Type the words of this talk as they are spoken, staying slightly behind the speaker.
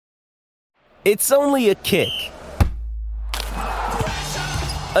It's only a kick,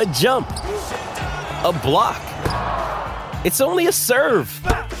 a jump, a block. It's only a serve.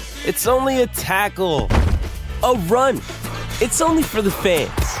 It's only a tackle, a run. It's only for the fans.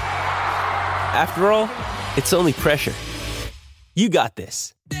 After all, it's only pressure. You got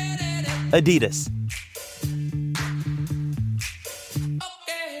this. Adidas.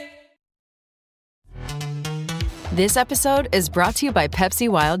 This episode is brought to you by Pepsi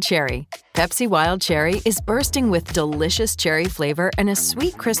Wild Cherry. Pepsi Wild Cherry is bursting with delicious cherry flavor and a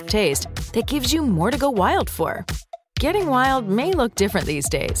sweet, crisp taste that gives you more to go wild for. Getting wild may look different these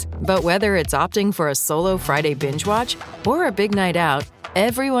days, but whether it's opting for a solo Friday binge watch or a big night out,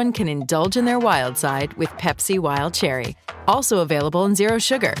 everyone can indulge in their wild side with Pepsi Wild Cherry. Also available in Zero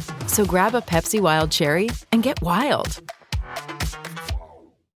Sugar. So grab a Pepsi Wild Cherry and get wild.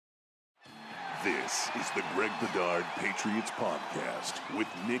 This is the Greg Bedard Patriots Podcast with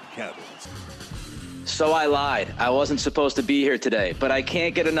Nick Cattles. So I lied. I wasn't supposed to be here today, but I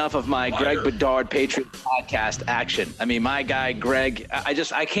can't get enough of my Greg Bedard Patriots Podcast action. I mean, my guy, Greg,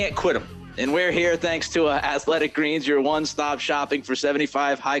 I can't quit him. And we're here thanks to Athletic Greens, your one-stop shopping for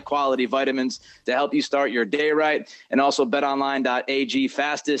 75 high-quality vitamins to help you start your day right. And also betonline.ag,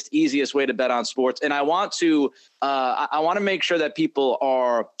 fastest, easiest way to bet on sports. And I want to make sure that people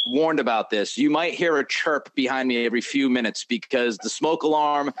are warned about this. You might hear a chirp behind me every few minutes because the smoke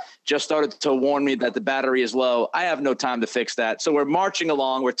alarm just started to warn me that the battery is low. I have no time to fix that. So we're marching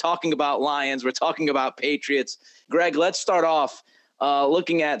along. We're talking about Lions. We're talking about Patriots. Greg, let's start off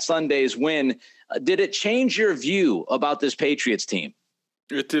looking at Sunday's win. Did it change your view about this Patriots team?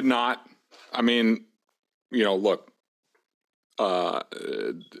 It did not. I mean, look,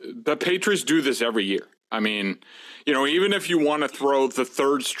 the Patriots do this every year. I mean, even if you want to throw the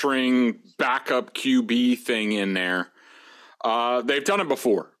third string backup QB thing in there, they've done it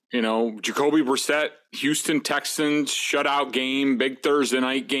before. Jacoby Brissett, Houston Texans, shutout game, big Thursday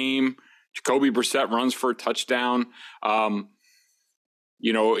night game. Jacoby Brissett runs for a touchdown.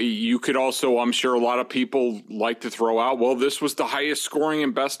 You could also, I'm sure a lot of people like to throw out, well, this was the highest scoring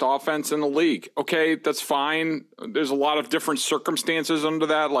and best offense in the league. Okay, that's fine. There's a lot of different circumstances under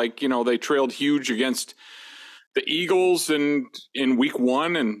that. Like, they trailed huge against the Eagles in week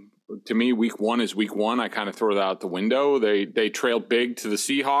one. And to me, week one is week one. I kind of throw that out the window. They trailed big to the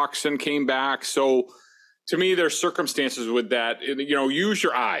Seahawks and came back. So to me, there's circumstances with that. Use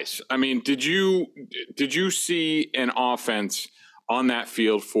your eyes. I mean, did you see an offense on that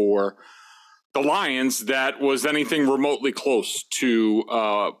field for the Lions that was anything remotely close to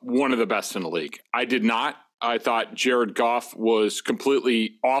one of the best in the league? I did not. I thought Jared Goff was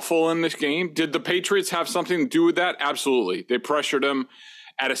completely awful in this game. Did the Patriots have something to do with that? Absolutely. They pressured him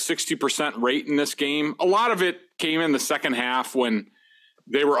at a 60% rate in this game. A lot of it came in the second half when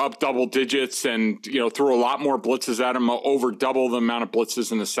they were up double digits and, threw a lot more blitzes at him, over double the amount of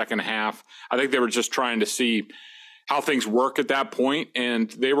blitzes in the second half. I think they were just trying to see how things work at that point, and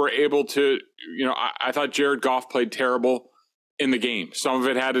they were able to, I thought Jared Goff played terrible in the game. Some of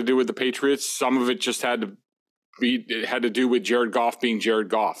it had to do with the Patriots. Some of it just had to do with Jared Goff being Jared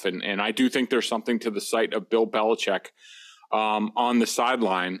Goff. And I do think there's something to the sight of Bill Belichick on the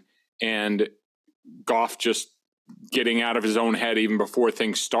sideline and Goff just getting out of his own head even before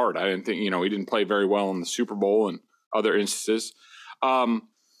things start. I didn't think, he didn't play very well in the Super Bowl and other instances.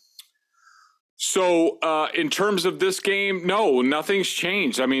 So in terms of this game, no, nothing's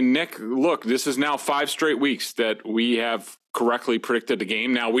changed. I mean, Nick, look, this is now 5 straight weeks that we have correctly predicted the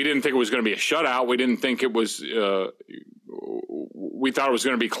game. Now, we didn't think it was going to be a shutout. We didn't think it was we thought it was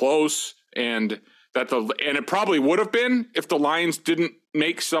going to be close, and it probably would have been if the Lions didn't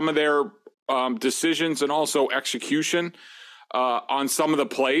make some of their decisions and also execution on some of the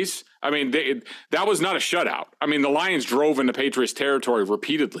plays. I mean, that was not a shutout. I mean, the Lions drove into Patriots territory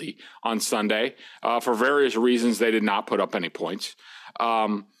repeatedly on Sunday. For various reasons, they did not put up any points.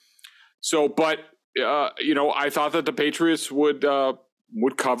 I thought that the Patriots would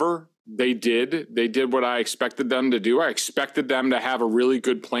cover. They did. They did what I expected them to do. I expected them to have a really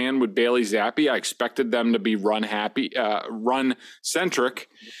good plan with Bailey Zappi. I expected them to be run-centric.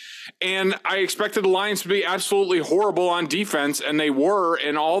 And I expected the Lions to be absolutely horrible on defense, and they were,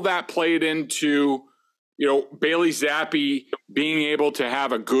 and all that played into, Bailey Zappi being able to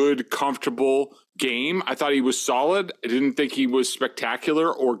have a good, comfortable game. I thought he was solid. I didn't think he was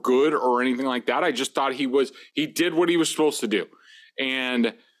spectacular or good or anything like that. I just thought he did what he was supposed to do.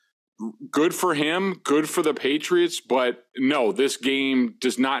 And good for him, good for the Patriots, but no, this game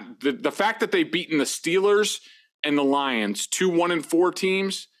does not. The fact that they've beaten the Steelers and the Lions, 2 1-4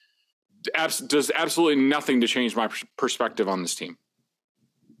 teams, does absolutely nothing to change my perspective on this team.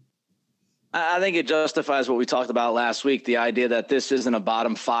 I think it justifies what we talked about last week, the idea that this isn't a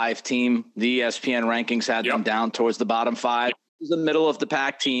bottom 5 team. The ESPN rankings had them down towards the bottom 5. This is a middle of the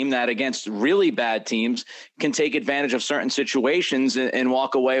pack team that against really bad teams can take advantage of certain situations and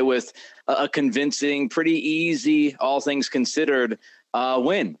walk away with a convincing, pretty easy, all things considered,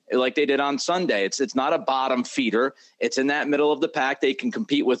 win like they did on Sunday. It's not a bottom feeder. It's in that middle of the pack. They can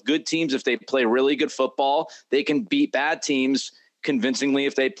compete with good teams if they play really good football. They can beat bad teams convincingly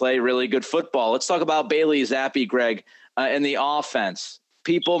if they play really good football. Let's talk about Bailey Zappi, Greg, and the offense.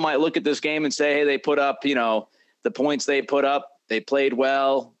 People might look at this game and say, hey, they put up, the points they put up. They played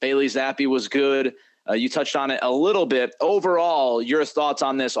well. Bailey Zappi was good. You touched on it a little bit. Overall, your thoughts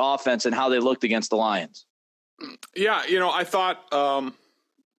on this offense and how they looked against the Lions? Yeah, I thought,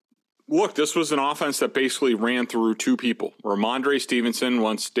 look, this was an offense that basically ran through two people. Ramondre Stevenson,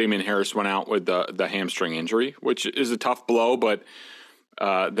 once Damian Harris went out with the hamstring injury, which is a tough blow, but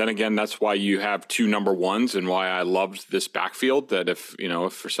then again, that's why you have two number ones and why I loved this backfield, that if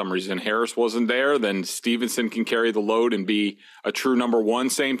for some reason Harris wasn't there, then Stevenson can carry the load and be a true number one.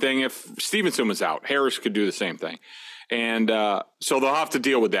 Same thing if Stevenson was out. Harris could do the same thing. And so they'll have to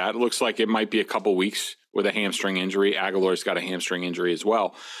deal with that. It looks like it might be a couple weeks with a hamstring injury. Aguilar's got a hamstring injury as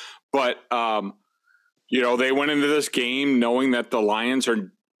well. But, they went into this game knowing that the Lions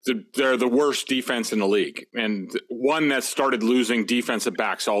they're the worst defense in the league, and one that started losing defensive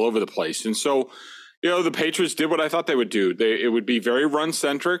backs all over the place. And so, the Patriots did what I thought they would do. It would be very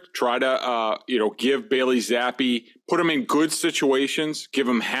run-centric, try to, give Bailey Zappi, put him in good situations, give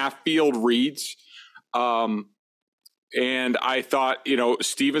him half-field reads. And I thought,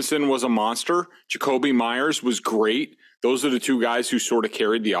 Stevenson was a monster. Jacoby Myers was great. Those are the two guys who sort of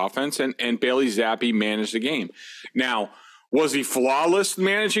carried the offense, and Bailey Zappi managed the game. Now, was he flawless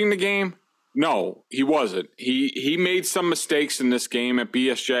managing the game? No, he wasn't. He made some mistakes in this game at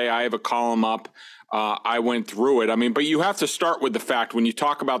BSJ. I have a column up. I went through it. But you have to start with the fact when you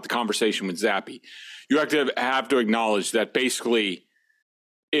talk about the conversation with Zappi, you have to acknowledge that basically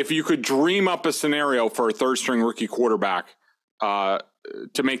if you could dream up a scenario for a third-string rookie quarterback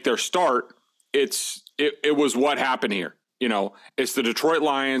to make their start, it was what happened here. It's the Detroit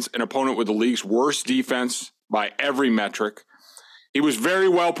Lions, an opponent with the league's worst defense by every metric. He was very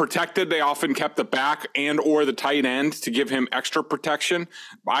well protected. They often kept the back and or the tight end to give him extra protection.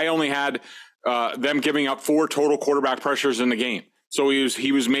 I only had them giving up 4 total quarterback pressures in the game. So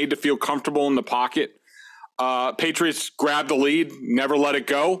he was made to feel comfortable in the pocket. Patriots grabbed the lead, never let it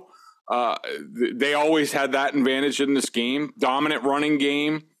go. They always had that advantage in this game. Dominant running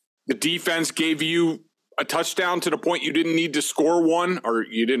game. The defense gave you a touchdown to the point you didn't need to score one, or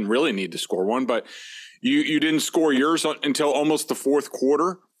you didn't really need to score one, but you didn't score yours until almost the fourth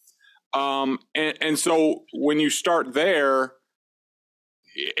quarter. And so when you start there,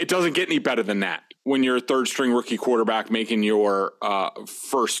 it doesn't get any better than that when you're a third-string rookie quarterback making your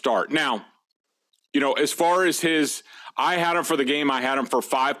first start. Now, as far as I had him for the game, I had him for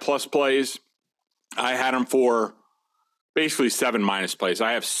 5+ plays. I had him for basically 7- plays.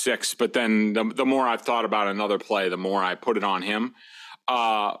 I have 6, but then the more I've thought about another play, the more I put it on him.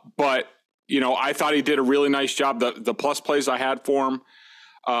 But I thought he did a really nice job. The plus plays I had for him,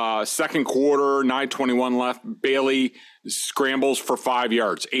 second quarter, 9:21 left, Bailey scrambles for 5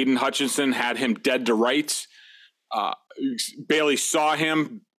 yards. Aiden Hutchinson had him dead to rights. Bailey saw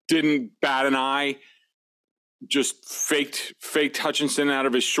him, didn't bat an eye, just faked Hutchinson out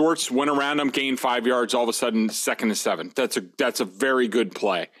of his shorts, went around him, gained 5 yards, all of a sudden 2nd and 7. That's a very good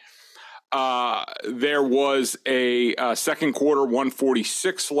play. There was a second quarter,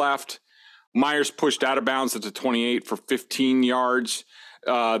 1:46 left. Myers pushed out of bounds at the 28 for 15 yards.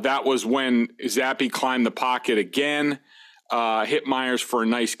 That was when Zappi climbed the pocket again, hit Myers for a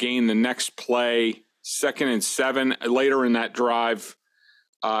nice gain. The next play, 2nd and 7, later in that drive,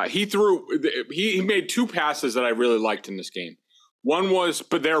 he made 2 passes that I really liked in this game. One was,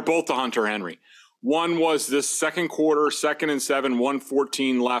 but they're both to Hunter Henry. One was this second quarter, 2nd and 7,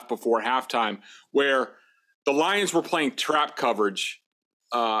 1:14 left before halftime, where the Lions were playing trap coverage,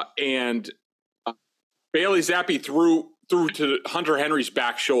 and Bailey Zappi threw to Hunter Henry's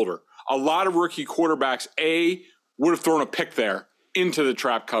back shoulder. A lot of rookie quarterbacks, would have thrown a pick there into the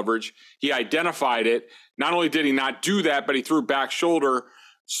trap coverage. He identified it. Not only did he not do that, but he threw back shoulder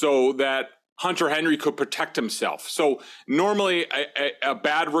so that Hunter Henry could protect himself. So normally a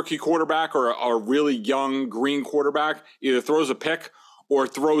bad rookie quarterback or a really young green quarterback either throws a pick or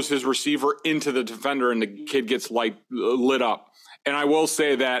throws his receiver into the defender and the kid gets lit up. And I will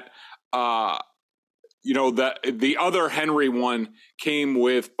say that, the other Henry one came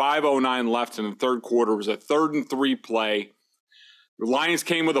with 5:09 left in the third quarter. It was a 3rd and 3 play. The Lions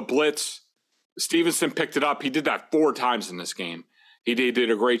came with a blitz. Stevenson picked it up. He did that 4 times in this game. He did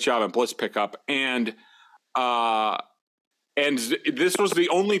a great job in blitz pickup. And this was the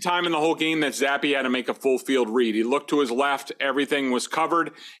only time in the whole game that Zappe had to make a full field read. He looked to his left. Everything was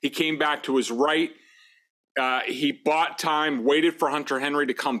covered. He came back to his right. He bought time, waited for Hunter Henry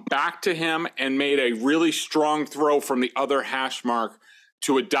to come back to him, and made a really strong throw from the other hash mark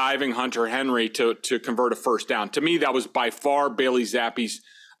to a diving Hunter Henry to convert a first down. To me, that was by far Bailey Zappe's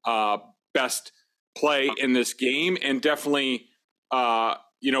best play in this game, and definitely,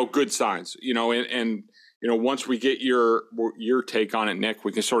 good signs. And once we get your take on it, Nick,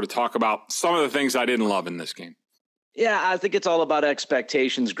 we can sort of talk about some of the things I didn't love in this game. Yeah, I think it's all about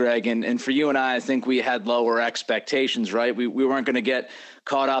expectations, Greg. And for you and I think we had lower expectations, right? We weren't going to get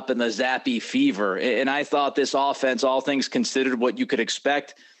caught up in the Zappe fever. And I thought this offense, all things considered, what you could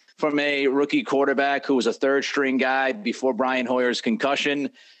expect from a rookie quarterback who was a third-string guy before Brian Hoyer's concussion,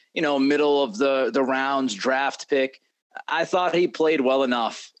 middle of the rounds draft pick. I thought he played well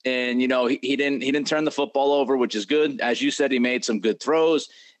enough. And, he didn't turn the football over, which is good. As you said, he made some good throws.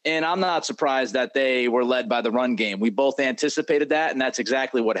 And I'm not surprised that they were led by the run game. We both anticipated that, and that's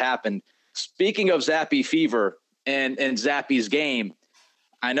exactly what happened. Speaking of Zappe fever and Zappe's game,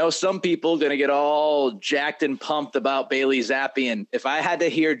 I know some people are going to get all jacked and pumped about Bailey Zappe. And if I had to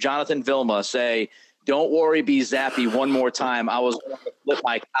hear Jonathan Vilma say, "Don't worry, be Zappe," one more time, I was going to flip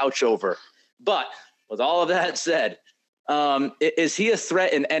my couch over. But with all of that said, is he a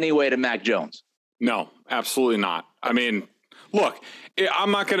threat in any way to Mac Jones? No, absolutely not. I mean, look,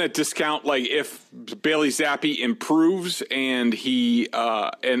 I'm not going to discount if Bailey Zappe improves and he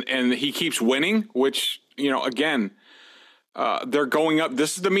and he keeps winning, which again, they're going up.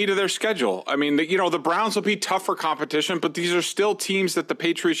 This is the meat of their schedule. I mean, the Browns will be tougher competition, but these are still teams that the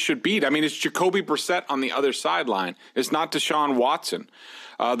Patriots should beat. I mean, it's Jacoby Brissett on the other sideline. It's not Deshaun Watson.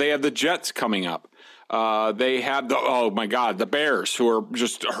 They have the Jets coming up. They have the Bears, who are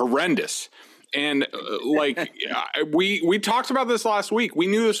just horrendous. And we talked about this last week. We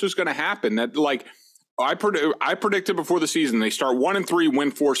knew this was going to happen. That I predicted before the season they start 1-3,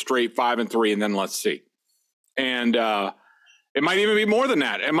 win 4 straight, 5-3, and then let's see. And it might even be more than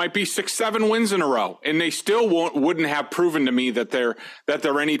that. It might be 6-7 wins in a row, and they still wouldn't have proven to me that they're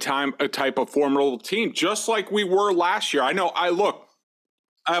any time a type of formidable team, just like we were last year. I know.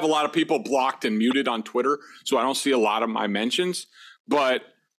 I have a lot of people blocked and muted on Twitter, so I don't see a lot of my mentions, but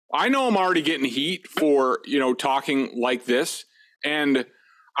I know I'm already getting heat for, talking like this. And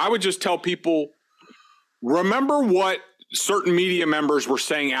I would just tell people, remember what certain media members were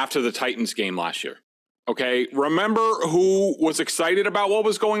saying after the Titans game last year. Okay. Remember who was excited about what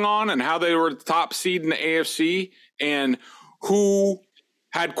was going on and how they were the top seed in the AFC, and who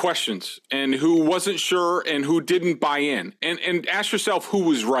had questions and who wasn't sure and who didn't buy in, and ask yourself who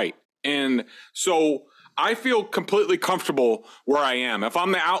was right. And so I feel completely comfortable where I am. If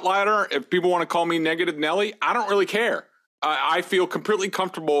I'm the outlier, if people want to call me Negative Nelly, I don't really care. I feel completely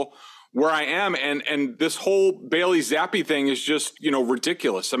comfortable where I am. And this whole Bailey Zappe thing is just,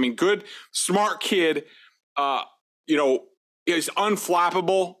 ridiculous. I mean, good, smart kid, is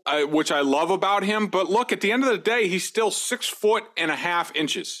unflappable, which I love about him. But look, at the end of the day, he's still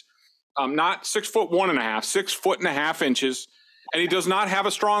 6'1.5". Not 6'1.5", 6'1.5 inches. And he does not have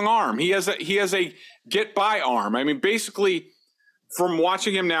a strong arm. He has a get by arm. I mean, basically, from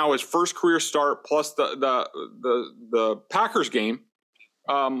watching him now, his first career start plus the Packers game,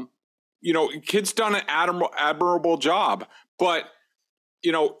 kid's done an admirable job. But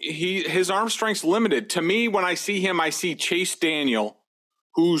his arm strength's limited. To me, when I see him, I see Chase Daniel,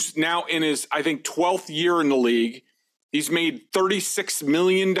 who's now in his 12th year in the league. He's made $36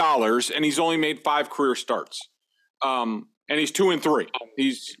 million, and he's only made 5 career starts. And he's 2-3.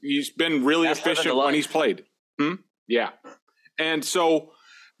 He's been really efficient when he's played. Yeah. And so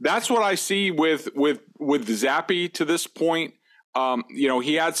that's what I see with Zappe to this point.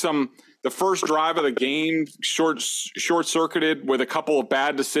 He had the first drive of the game short circuited with a couple of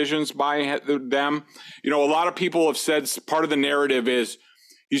bad decisions by them. A lot of people have said part of the narrative is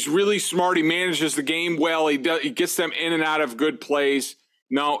he's really smart. He manages the game well. He gets them in and out of good plays.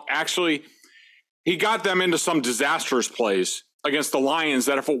 No, actually, he got them into some disastrous plays against the Lions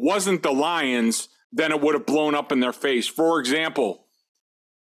that if it wasn't the Lions, then it would have blown up in their face. For example,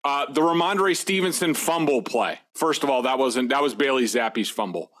 the Ramondre Stevenson fumble play. First of all, that was Bailey Zappe's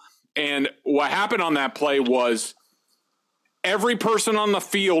fumble. And what happened on that play was every person on the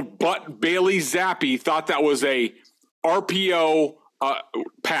field but Bailey Zappe thought that was a RPO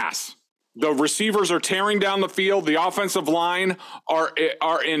pass. The receivers are tearing down the field. The offensive line are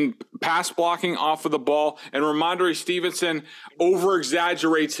in pass blocking off of the ball. And Ramondre Stevenson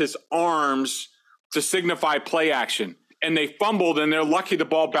over-exaggerates his arms to signify play action, and they fumbled, and they're lucky the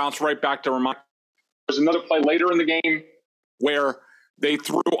ball bounced right back to remind. There's another play later in the game where they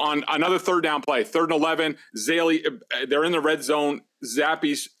threw on another third down play, 3rd and 11. Zaley, they're in the red zone.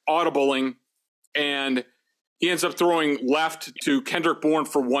 Zappe's audibling, and he ends up throwing left to Kendrick Bourne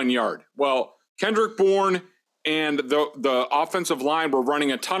for 1 yard. Well, Kendrick Bourne and the offensive line were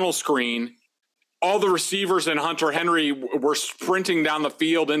running a tunnel screen. All the receivers and Hunter Henry were sprinting down the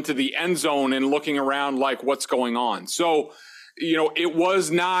field into the end zone and looking around like, what's going on? So, it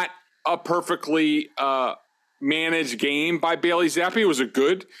was not a perfectly managed game by Bailey Zappi. It was a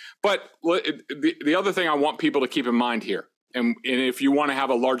good. But the other thing I want people to keep in mind here, and if you want to have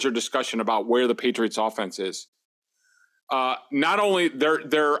a larger discussion about where the Patriots offense is, not only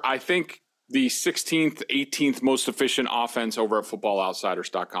they're I think, the 16th, 18th most efficient offense over at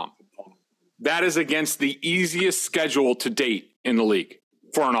footballoutsiders.com. That is against the easiest schedule to date in the league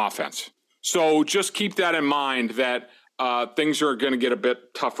for an offense. So just keep that in mind that things are going to get a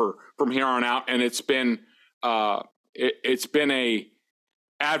bit tougher from here on out, and it's been a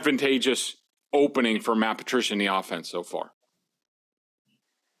advantageous opening for Matt Patricia in the offense so far.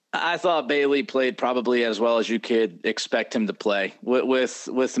 I thought Bailey played probably as well as you could expect him to play,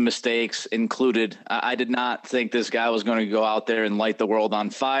 with mistakes included. I did not think this guy was going to go out there and light the world on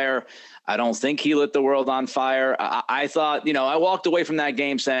fire. I don't think he lit the world on fire. I thought, I walked away from that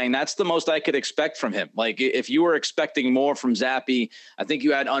game saying that's the most I could expect from him. Like, if you were expecting more from Zappi, I think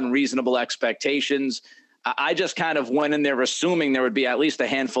you had unreasonable expectations. I just kind of went in there assuming there would be at least a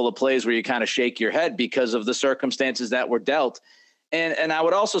handful of plays where you kind of shake your head because of the circumstances that were dealt. And I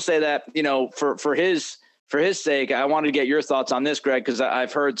would also say that, for his sake, I wanted to get your thoughts on this, Greg, because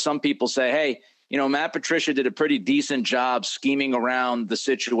I've heard some people say, hey, Matt Patricia did a pretty decent job scheming around the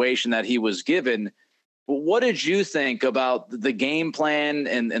situation that he was given. What did you think about the game plan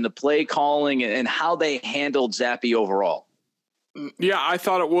and the play calling and how they handled Zappi overall? Yeah, I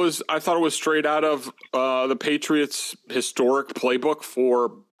thought it was straight out of the Patriots' historic playbook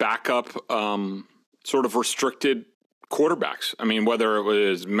for backup, sort of restricted quarterbacks. I mean, whether it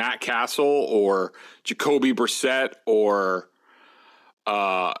was Matt Castle or Jacoby Brissett or,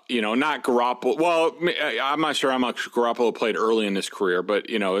 not Garoppolo. Well, I'm not sure how much Garoppolo played early in his career, but,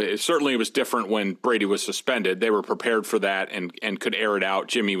 it was different when Brady was suspended. They were prepared for that and could air it out.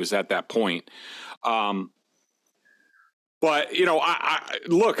 Jimmy was at that point. But,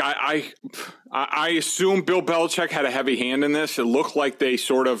 I assume Bill Belichick had a heavy hand in this. It looked like they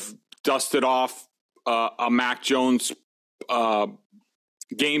sort of dusted off a Mac Jones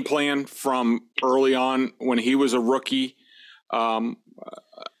game plan from early on when he was a rookie.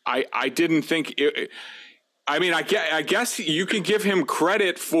 I didn't think it. I mean, I guess you could give him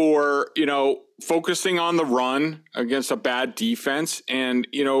credit for, focusing on the run against a bad defense and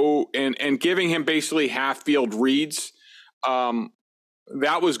giving him basically half field reads.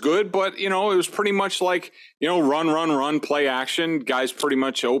 That was good, but, it was pretty much like, run, play action, guys pretty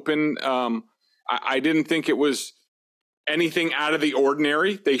much open. I didn't think it was anything out of the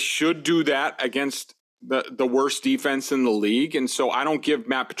ordinary. They should do that against the worst defense in the league. And so I don't give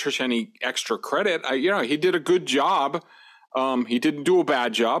Matt Patricia any extra credit. He did a good job. He didn't do a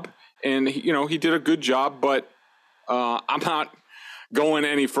bad job, and he did a good job, but I'm not going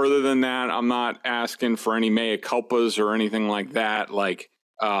any further than that. I'm not asking for any mea culpas or anything like that. Like,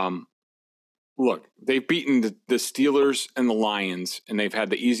 look, they've beaten the Steelers and the Lions, and they've had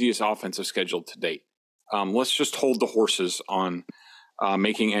the easiest offensive schedule to date. Let's just hold the horses on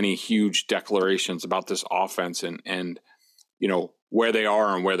making any huge declarations about this offense and where they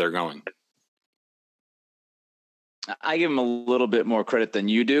are and where they're going. I give them a little bit more credit than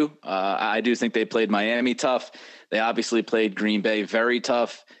you do. I do think they played Miami tough. They obviously played Green Bay very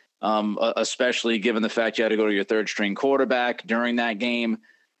tough, especially given the fact you had to go to your third string quarterback during that game.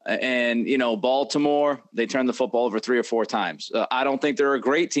 And, Baltimore, they turned the football over 3 or 4 times. I don't think they're a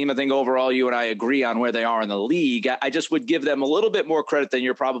great team. I think overall you and I agree on where they are in the league. I just would give them a little bit more credit than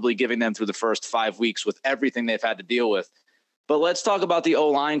you're probably giving them through the first 5 weeks with everything they've had to deal with. But let's talk about the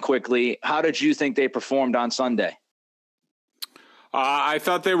O-line quickly. How did you think they performed on Sunday? I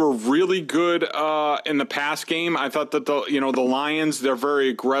thought they were really good in the pass game. I thought that the Lions, they're very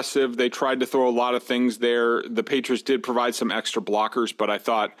aggressive. They tried to throw a lot of things there. The Patriots did provide some extra blockers, but I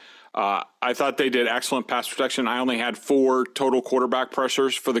thought they did excellent pass protection. I only had 4 total quarterback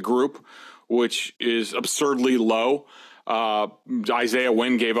pressures for the group, which is absurdly low. Isaiah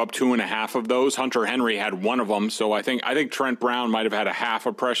Wynn gave up 2.5 of those. Hunter Henry had 1 of them. So I think Trent Brown might have had a half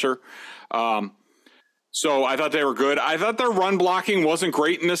a pressure. So I thought they were good. I thought their run blocking wasn't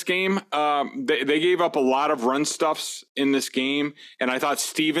great in this game. They gave up a lot of run stuffs in this game. And I thought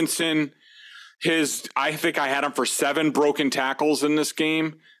Stevenson I think I had him for 7 broken tackles in this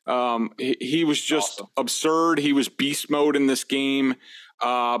game. He was just absurd. He was beast mode in this game.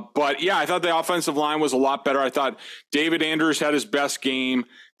 But yeah, I thought the offensive line was a lot better. I thought David Andrews had his best game.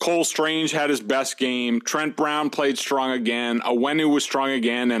 Cole Strange had his best game. Trent Brown played strong again. Awenu was strong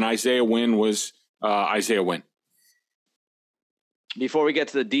again, and Isaiah Wynn was Isaiah Wynn. Before we get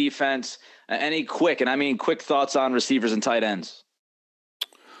to the defense, any quick, and I mean quick thoughts on receivers and tight ends?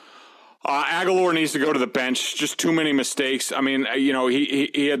 Aguilar needs to go to the bench. Just too many mistakes. I mean,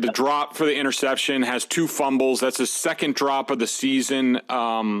 he had the drop for the interception, has 2 fumbles. That's his second drop of the season.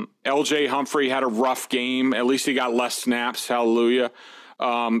 LJ Humphrey had a rough game. At least he got less snaps. Hallelujah.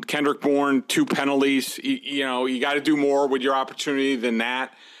 Kendrick Bourne, 2 penalties. You got to do more with your opportunity than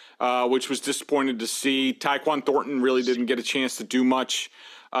that, which was disappointing to see. Tyquan Thornton really didn't get a chance to do much,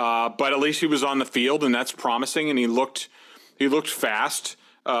 but at least he was on the field, and that's promising. And he looked fast.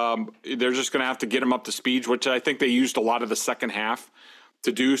 They're just going to have to get him up to speed, which I think they used a lot of the second half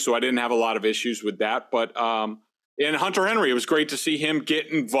to do. So I didn't have a lot of issues with that. But and Hunter Henry, it was great to see him get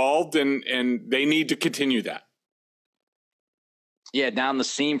involved, and they need to continue that. Yeah, down the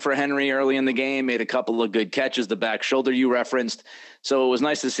seam for Henry early in the game, made a couple of good catches, the back shoulder you referenced. So it was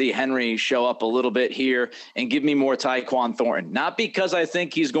nice to see Henry show up a little bit here and give me more Tyquan Thornton. Not because I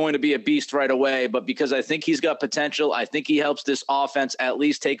think he's going to be a beast right away, but because I think he's got potential. I think he helps this offense at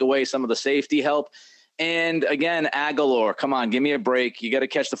least take away some of the safety help. And again, Aguilar, come on, give me a break. You got to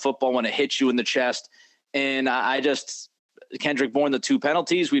catch the football when it hits you in the chest. And Kendrick Bourne, the 2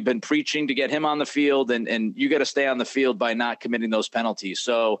 penalties, we've been preaching to get him on the field, and you got to stay on the field by not committing those penalties.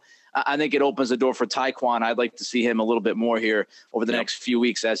 So I think it opens the door for Tyquan. I'd like to see him a little bit more here over the next few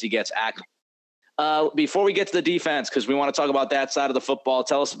weeks as he gets active. Before we get to the defense, because we want to talk about that side of the football,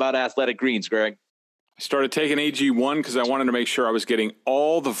 tell us about Athletic Greens, Greg. I started taking AG1 because I wanted to make sure I was getting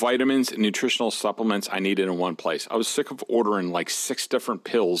all the vitamins and nutritional supplements I needed in one place. I was sick of ordering like 6 different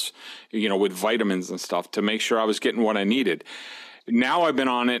pills, with vitamins and stuff to make sure I was getting what I needed. Now I've been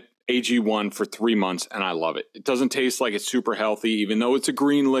on it, AG1, for 3 months, and I love it. It doesn't taste like it's super healthy, even though it's a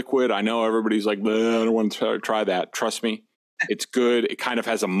green liquid. I know everybody's like, I don't want to try that. Trust me, it's good. It kind of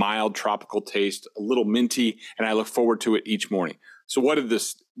has a mild tropical taste, a little minty, and I look forward to it each morning. So what is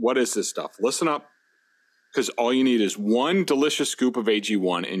this stuff? Listen up. Because all you need is 1 delicious scoop of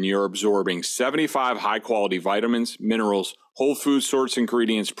AG1, and you're absorbing 75 high-quality vitamins, minerals, whole food source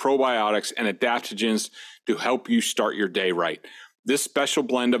ingredients, probiotics, and adaptogens to help you start your day right. This special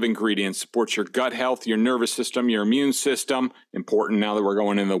blend of ingredients supports your gut health, your nervous system, your immune system. Important now that we're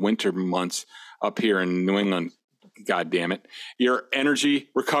going into the winter months up here in New England. God damn it. Your energy,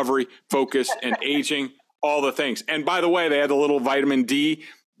 recovery, focus, and aging, all the things. And by the way, they had the little vitamin D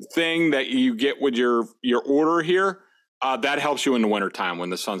thing that you get with your order here. That helps you in the wintertime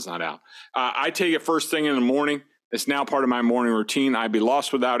when the sun's not out. I take it first thing in the morning. It's now part of my morning routine. I'd be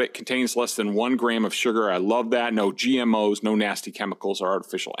lost without it. Contains less than 1 gram of sugar. I love that. No GMOs, no nasty chemicals or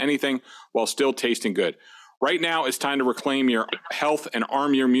artificial anything, while still tasting good. Right now, it's time to reclaim your health and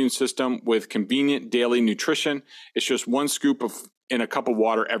arm your immune system with convenient daily nutrition. It's just 1 scoop in a cup of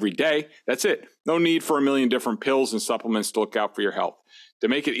water every day. That's it. No need for a million different pills and supplements to look out for your health. To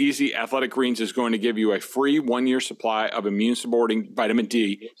make it easy, Athletic Greens is going to give you a free 1-year supply of immune-supporting vitamin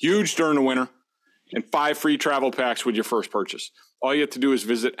D, huge during the winter, and 5 free travel packs with your first purchase. All you have to do is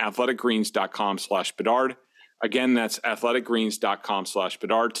visit athleticgreens.com/Bedard. Again, that's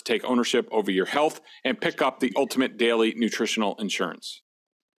athleticgreens.com/Bedard to take ownership over your health and pick up the ultimate daily nutritional insurance.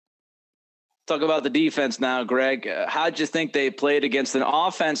 Talk about the defense now, Greg. How'd you think they played against an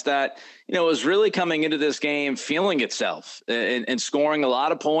offense that, was really coming into this game feeling itself and scoring a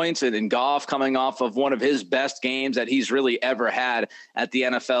lot of points, and Goff coming off of one of his best games that he's really ever had at the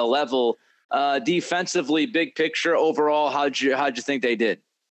NFL level? Defensively, big picture overall, how'd you think they did?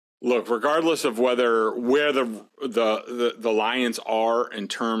 Look, regardless of where the Lions are in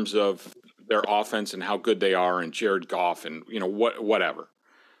terms of their offense and how good they are, and Jared Goff and whatever.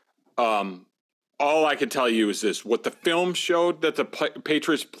 All I can tell you is this: what the film showed, that the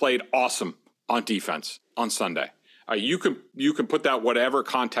Patriots played awesome on defense on Sunday. You can put that whatever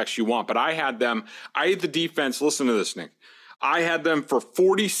context you want, but I had the defense. Listen to this, Nick. I had them for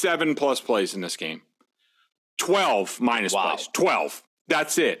 47 plus plays in this game. 12 minus plays. 12.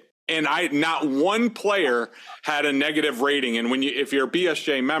 That's it. And not one player had a negative rating. And if you're a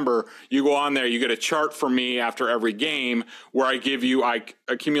BSJ member, you go on there, you get a chart from me after every game where I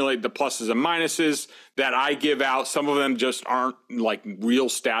accumulate the pluses and minuses that I give out. Some of them just aren't like real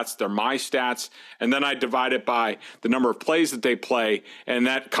stats. They're my stats. And then I divide it by the number of plays that they play. And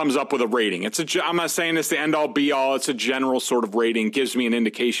that comes up with a rating. I'm not saying it's the end all be all. It's a general sort of rating. It gives me an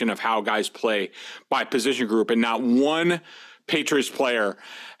indication of how guys play by position group. And not one Patriots player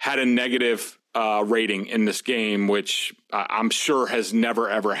had a negative rating in this game, which I'm sure has never,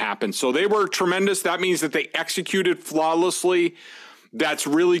 ever happened. So they were tremendous. That means that they executed flawlessly. That's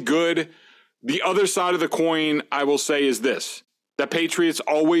really good. The other side of the coin, I will say, is this. The Patriots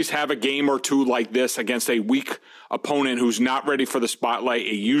always have a game or two like this against a weak opponent who's not ready for the spotlight.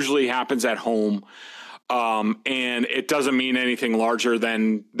 It usually happens at home. And it doesn't mean anything larger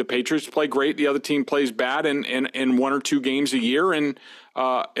than the Patriots play great. The other team plays bad in one or two games a year. And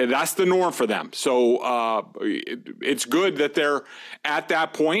that's the norm for them. So it's good that they're at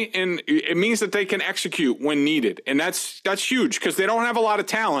that point, and it means that they can execute when needed. And that's huge because they don't have a lot of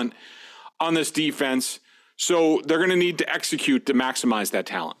talent on this defense. So they're going to need to execute to maximize that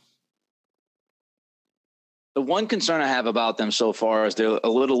talent. The one concern I have about them so far is they're a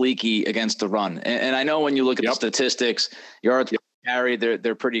little leaky against the run. And I know when you look at the statistics, yards per carry,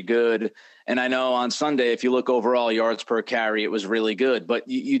 they're pretty good. And I know on Sunday, if you look overall yards per carry, it was really good. But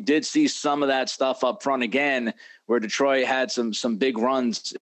you did see some of that stuff up front again, where Detroit had some big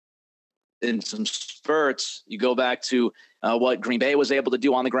runs in some spurts. You go back to what Green Bay was able to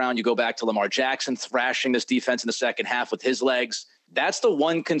do on the ground. You go back to Lamar Jackson thrashing this defense in the second half with his legs. That's the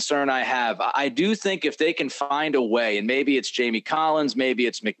one concern I have. I do think if they can find a way, and maybe it's Jamie Collins, maybe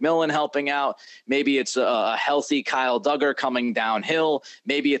it's McMillan helping out, maybe it's a healthy Kyle Duggar coming downhill,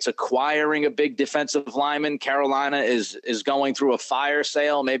 maybe it's acquiring a big defensive lineman. Carolina is going through a fire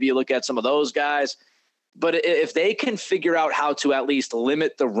sale. Maybe you look at some of those guys. But if they can figure out how to at least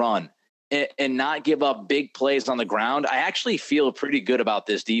limit the run and not give up big plays on the ground, I actually feel pretty good about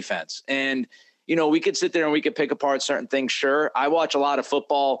this defense. And you know, we could sit there and we could pick apart certain things. Sure. I watch a lot of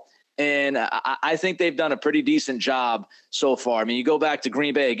football, and I think they've done a pretty decent job so far. I mean, you go back to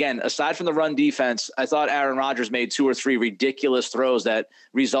Green Bay again, aside from the run defense, I thought Aaron Rodgers made 2 or 3 ridiculous throws that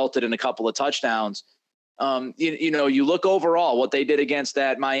resulted in a couple of touchdowns. You look overall what they did against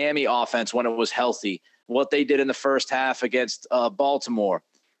that Miami offense when it was healthy, what they did in the first half against Baltimore.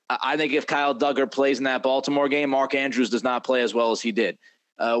 I think if Kyle Duggar plays in that Baltimore game, Mark Andrews does not play as well as he did.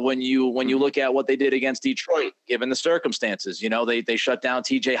 When you look at what they did against Detroit, given the circumstances, they shut down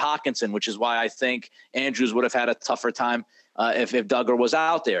TJ Hawkinson, which is why I think Andrews would have had a tougher time if Duggar was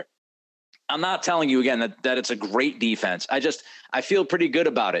out there. I'm not telling you again that it's a great defense. I feel pretty good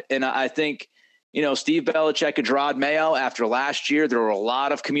about it. And I think, Steve Belichick and Gerard Mayo, after last year, there were a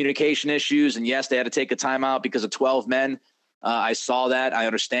lot of communication issues. And yes, they had to take a timeout because of 12 men. I saw that. I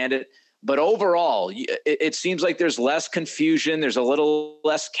understand it. But overall, it seems like there's less confusion. There's a little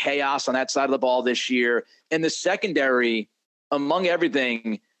less chaos on that side of the ball this year. And the secondary, among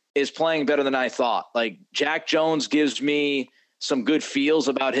everything, is playing better than I thought. Like, Jack Jones gives me some good feels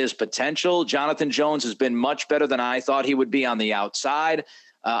about his potential. Jonathan Jones has been much better than I thought he would be on the outside.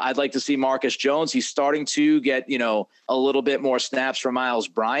 I'd like to see Marcus Jones. He's starting to get, a little bit more snaps from Miles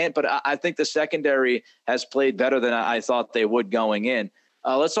Bryant. But I think the secondary has played better than I thought they would going in.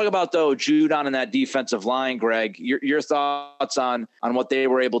 Let's talk about, though, Judon and that defensive line, Greg. Your thoughts on what they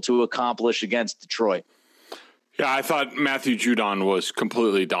were able to accomplish against Detroit. Yeah, I thought Matthew Judon was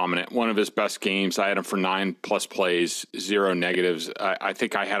completely dominant. One of his best games. I had him for 9+ plays, 0 negatives. I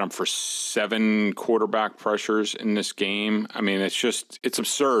think I had him for 7 quarterback pressures in this game. I mean, it's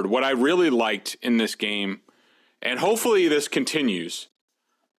absurd. What I really liked in this game, and hopefully this continues,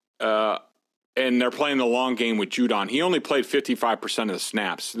 and they're playing the long game with Judon. He only played 55% of the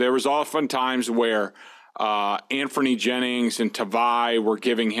snaps. There was often times where Anthony Jennings and Tavai were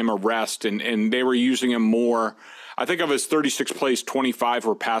giving him a rest, and they were using him more. I think of his 36 plays, 25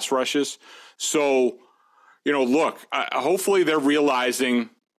 were pass rushes. So, look, hopefully they're realizing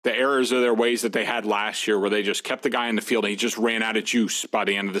the errors of their ways that they had last year, where they just kept the guy in the field and he just ran out of juice by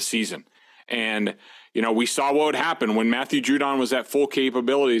the end of the season. And we saw what would happen when Matthew Judon was at full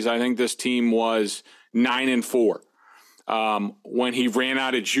capabilities. I think this team was 9-4. When he ran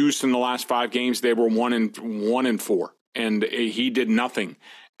out of juice in the last 5 games, they were 1-4, and he did nothing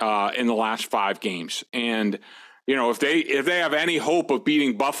in the last 5 games. And if they have any hope of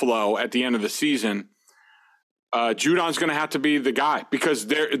beating Buffalo at the end of the season, Judon's going to have to be the guy, because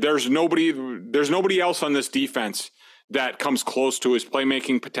there's nobody else on this defense that comes close to his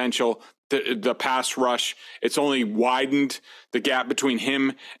playmaking potential. The pass rush, it's only widened the gap between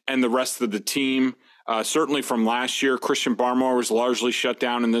him and the rest of the team. Certainly from last year, Christian Barmore was largely shut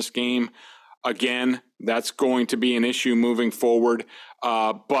down in this game. Again, that's going to be an issue moving forward.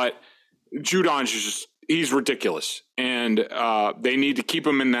 But Judon's he's ridiculous. And they need to keep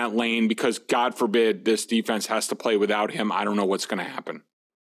him in that lane because, God forbid, this defense has to play without him. I don't know what's going to happen.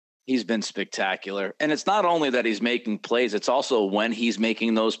 He's been spectacular. And it's not only that he's making plays, it's also when he's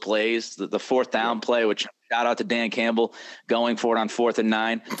making those plays, the fourth down play, which shout out to Dan Campbell going for it on 4th and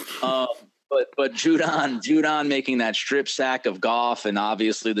 9. But Judon making that strip sack of Goff, and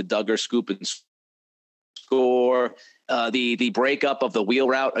obviously the Duggar scoop and score, the breakup of the wheel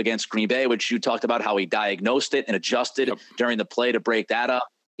route against Green Bay, which you talked about how he diagnosed it and adjusted during the play to break that up.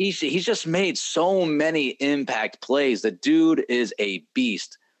 He's just made so many impact plays. The dude is a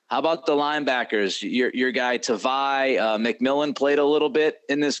beast. How about the linebackers? Your guy Tavai, McMillan played a little bit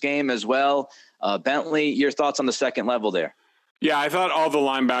in this game as well. Bentley, your thoughts on the second level there? Yeah, I thought all the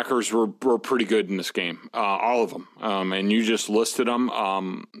linebackers were pretty good in this game, all of them. And you just listed them.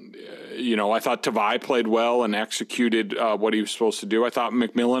 I thought Tavai played well and executed what he was supposed to do. I thought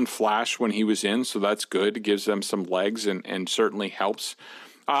McMillan flashed when he was in, so that's good. It gives them some legs and certainly helps.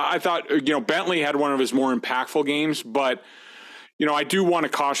 I thought, Bentley had one of his more impactful games, but I do want to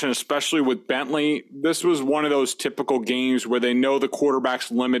caution, especially with Bentley, this was one of those typical games where they know the quarterback's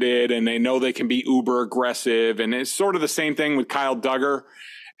limited and they know they can be uber aggressive. And it's sort of the same thing with Kyle Duggar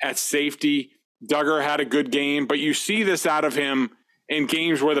at safety. Duggar had a good game, but you see this out of him in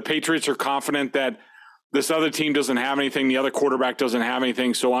games where the Patriots are confident that this other team doesn't have anything, the other quarterback doesn't have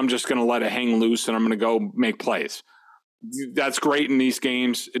anything, so I'm just going to let it hang loose and I'm going to go make plays. That's great in these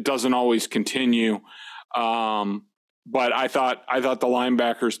games. It doesn't always continue. But I thought the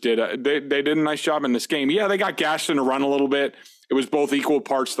linebackers did they did a nice job in this game. Yeah, they got gashed in the run a little bit. It was both equal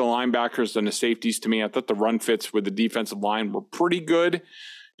parts the linebackers and the safeties to me. I thought the run fits with the defensive line were pretty good.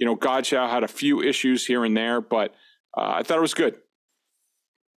 Godchow had a few issues here and there, but I thought it was good.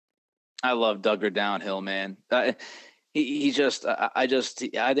 I love Duggar downhill, man. I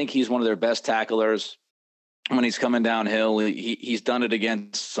think he's one of their best tacklers. When he's coming downhill, he's done it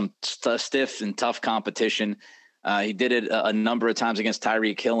against some stiff and tough competition. He did it a number of times against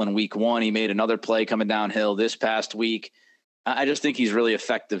Tyreek Hill in week 1. He made another play coming downhill this past week. I just think he's really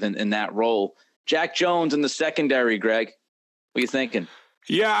effective in that role. Jack Jones in the secondary, Greg. What are you thinking?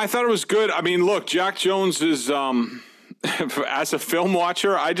 Yeah, I thought it was good. I mean, look, Jack Jones is, as a film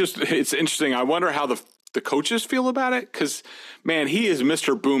watcher, it's interesting. I wonder how the coaches feel about it because, man, he is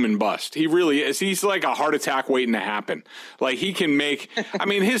Mr. Boom and Bust. He really is. He's like a heart attack waiting to happen. Like he can make – I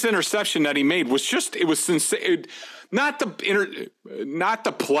mean, his interception that he made was just – it was sincere. Not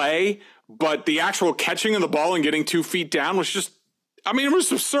the play, but the actual catching of the ball and getting 2 feet down was just – I mean, it was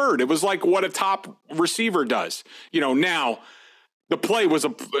absurd. It was like what a top receiver does. Now – the play was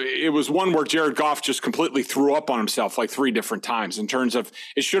one where Jared Goff just completely threw up on himself like 3 different times in terms of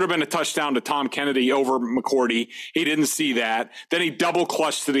it should have been a touchdown to Tom Kennedy over McCourty. He didn't see that. Then he double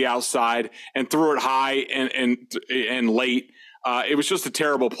clutched to the outside and threw it high and late. It was just a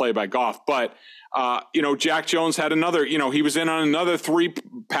terrible play by Goff. But, Jack Jones had another, he was in on another 3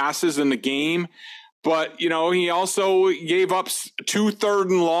 passes in the game. But, he also gave up 2 3rd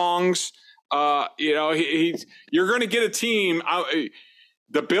and longs. You're going to get a team.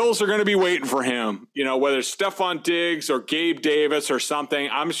 The Bills are going to be waiting for him, whether it's Stephon Diggs or Gabe Davis or something.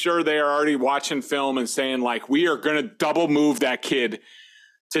 I'm sure they are already watching film and saying, like, we are going to double move that kid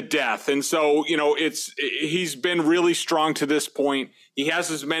to death. And so, he's been really strong to this point. He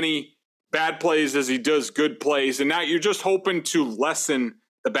has as many bad plays as he does good plays. And now you're just hoping to lessen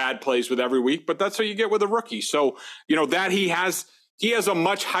the bad plays with every week. But that's what you get with a rookie. So, that he has a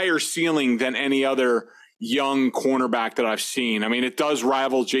much higher ceiling than any other young cornerback that I've seen. I mean, it does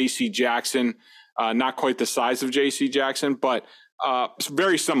rival J.C. Jackson, not quite the size of J.C. Jackson, but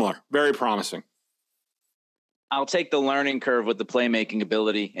very similar, very promising. I'll take the learning curve with the playmaking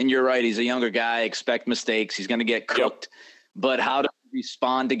ability. And you're right, he's a younger guy, expect mistakes. He's going to get cooked. Yep. But how to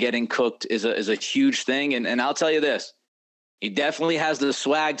respond to getting cooked is a huge thing. And I'll tell you this. He definitely has the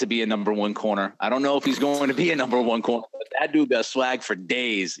swag to be a number 1 corner. I don't know if he's going to be a number 1 corner, but that dude got swag for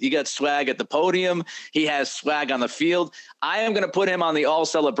days. He got swag at the podium. He has swag on the field. I am going to put him on the all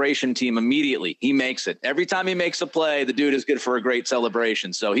celebration team immediately. He makes it. Every time he makes a play, the dude is good for a great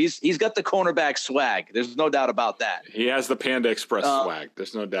celebration. So he's got the cornerback swag. There's no doubt about that. He has the Panda Express swag.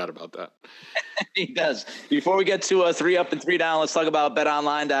 There's no doubt about that. He does. Before we get to 3 up and 3 down, let's talk about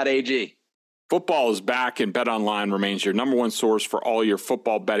betonline.ag. Football is back, and BetOnline remains your number 1 source for all your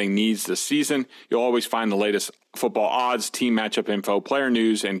football betting needs this season. You'll always find the latest football odds, team matchup info, player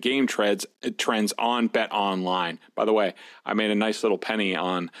news, and game trends on Bet Online. By the way, I made a nice little penny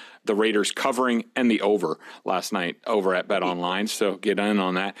on the Raiders covering and the over last night over at Bet Online, so get in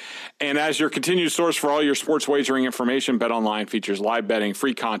on that. And as your continued source for all your sports wagering information, Bet Online features live betting,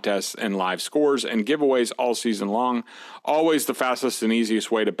 free contests, and live scores and giveaways all season long. Always the fastest and easiest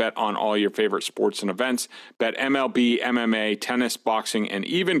way to bet on all your favorite sports and events. Bet MLB, MMA, tennis, boxing, and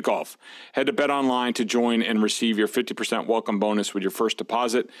even golf. Head to Bet Online to join and receive your 50% welcome bonus with your first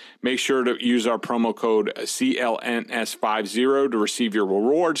deposit. Make sure to use our promo code CLNS50 to receive your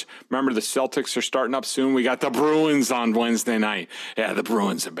rewards. Remember, the Celtics are starting up soon. We got the Bruins on Wednesday night. Yeah, the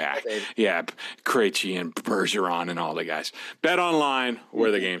Bruins are back. Yeah, Krejci and Bergeron and all the guys. Bet Online,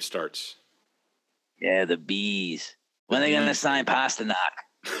 where the game starts. Yeah, the Bees. When are they going to sign Pasternak?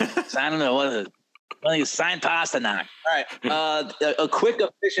 I don't know. When they sign Pasternak. All right. A quick,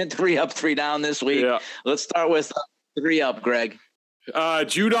 efficient 3-up, 3-down this week. Yeah. Let's start with 3-up, Greg.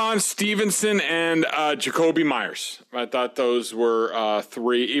 Judon Stevenson and Jacoby Myers. I thought those were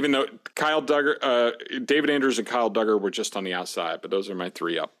 3, even though Kyle Duggar, David Andrews and Kyle Duggar were just on the outside, but those are my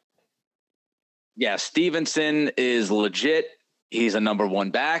 3-up. Yeah, Stevenson is legit. He's a number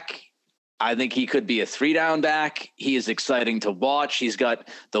 1 back. I think he could be a 3-down back. He is exciting to watch. He's got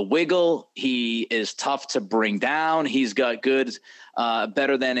the wiggle. He is tough to bring down. He's got good,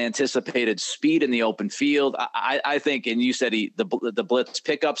 better than anticipated speed in the open field. I think, and you said the blitz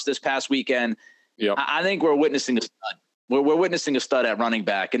pickups this past weekend. Yep. I think we're witnessing a stud. We're witnessing a stud at running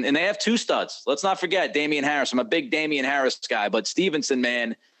back, and they have 2 studs. Let's not forget Damian Harris. I'm a big Damian Harris guy, but Stevenson,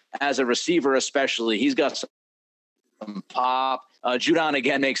 man, as a receiver especially, he's got some pop. Judon,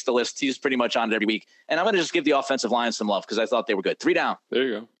 again, makes the list. He's pretty much on it every week. And I'm going to just give the offensive line some love because I thought they were good. 3 down. There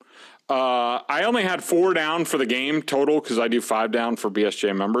you go. I only had 4 down for the game total because I do 5 down for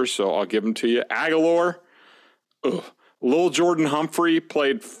BSJ members, so I'll give them to you. Aguilar, Lil Jordan Humphrey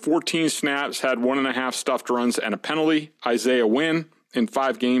played 14 snaps, had 1.5 stuffed runs and a penalty. Isaiah Wynn, in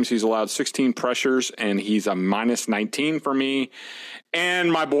 5 games, he's allowed 16 pressures, and he's a -19 for me.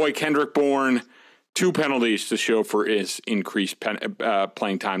 And my boy Kendrick Bourne, 2 penalties to show for his increased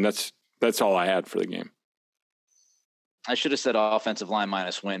playing time. That's all I had for the game. I should have said offensive line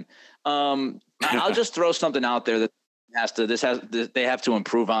 -win. I'll just throw something out there that they have to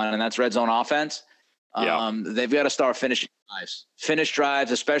improve on, and that's red zone offense. They've got to start finishing drives. Finish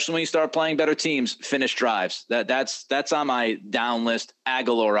drives, especially when you start playing better teams. Finish drives. That's on my down list.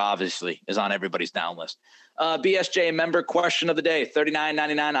 Aguilar obviously is on everybody's down list. BSJ member question of the day,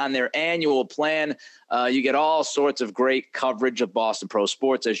 $39.99 on their annual plan. You get all sorts of great coverage of Boston Pro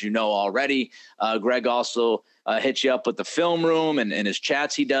Sports, as you know already. Greg also hits you up with the film room and his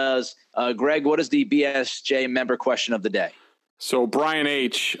chats he does. Greg, what is the BSJ member question of the day? So Brian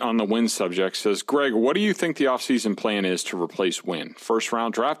H. on the Wynn subject says, Greg, what do you think the offseason plan is to replace Wynn?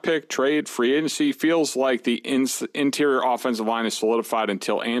 First-round draft pick, trade, free agency? Feels like the interior offensive line is solidified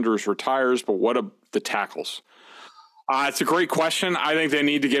until Andrews retires, but what of the tackles? It's a great question. I think they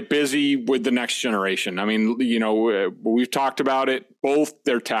need to get busy with the next generation. I mean, we've talked about it. Both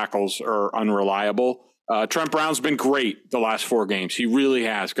their tackles are unreliable. Trent Brown's been great the last 4 games. He really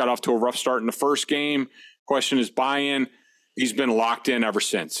has. Got off to a rough start in the first game. Question is buy-in. He's been locked in ever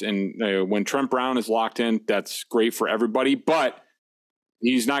since. And when Trent Brown is locked in, that's great for everybody. But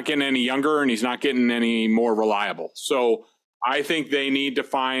he's not getting any younger and he's not getting any more reliable. So I think they need to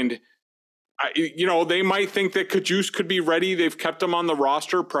find, they might think that Kajus could be ready. They've kept him on the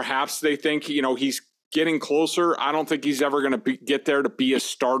roster. Perhaps they think, he's getting closer. I don't think he's ever going to get there to be a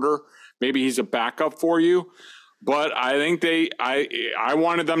starter. Maybe he's a backup for you. But I think I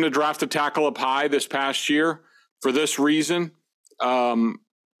wanted them to draft a tackle up high this past year. For this reason, I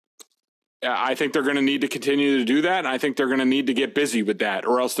think they're going to need to continue to do that, and I think they're going to need to get busy with that,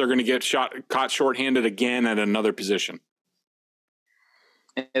 or else they're going to get caught shorthanded again at another position.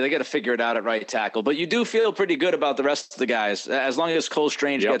 They got to figure it out at right tackle, but you do feel pretty good about the rest of the guys as long as Cole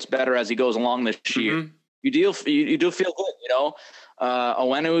Strange gets better as he goes along this year. You do feel good,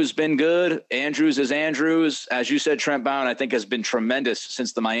 Owenu's been good. Andrews is Andrews, as you said. Trent Brown, I think, has been tremendous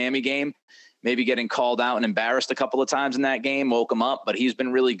since the Miami game. Maybe getting called out and embarrassed a couple of times in that game woke him up, but he's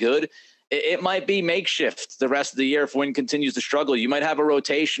been really good. It might be makeshift the rest of the year if Wynn continues to struggle. You might have a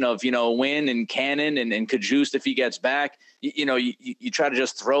rotation of, Wynn and Cannon and Kajus if he gets back. You try to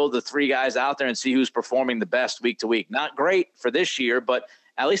just throw the 3 guys out there and see who's performing the best week to week. Not great for this year, but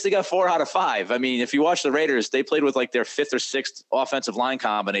at least they got 4 out of 5. I mean, if you watch the Raiders, they played with like their 5th or 6th offensive line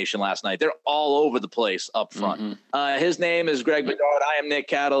combination last night. They're all over the place up front. His name is Greg Bedard. I am Nick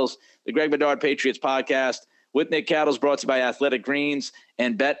Cattles. The Greg Bedard Patriots podcast. with Nick Cattles, brought to you by Athletic Greens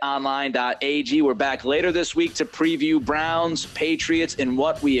and betonline.ag. We're back later this week to preview Browns, Patriots, and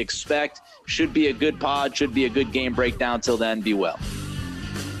what we expect. Should be a good pod, should be a good game breakdown. Till then, be well.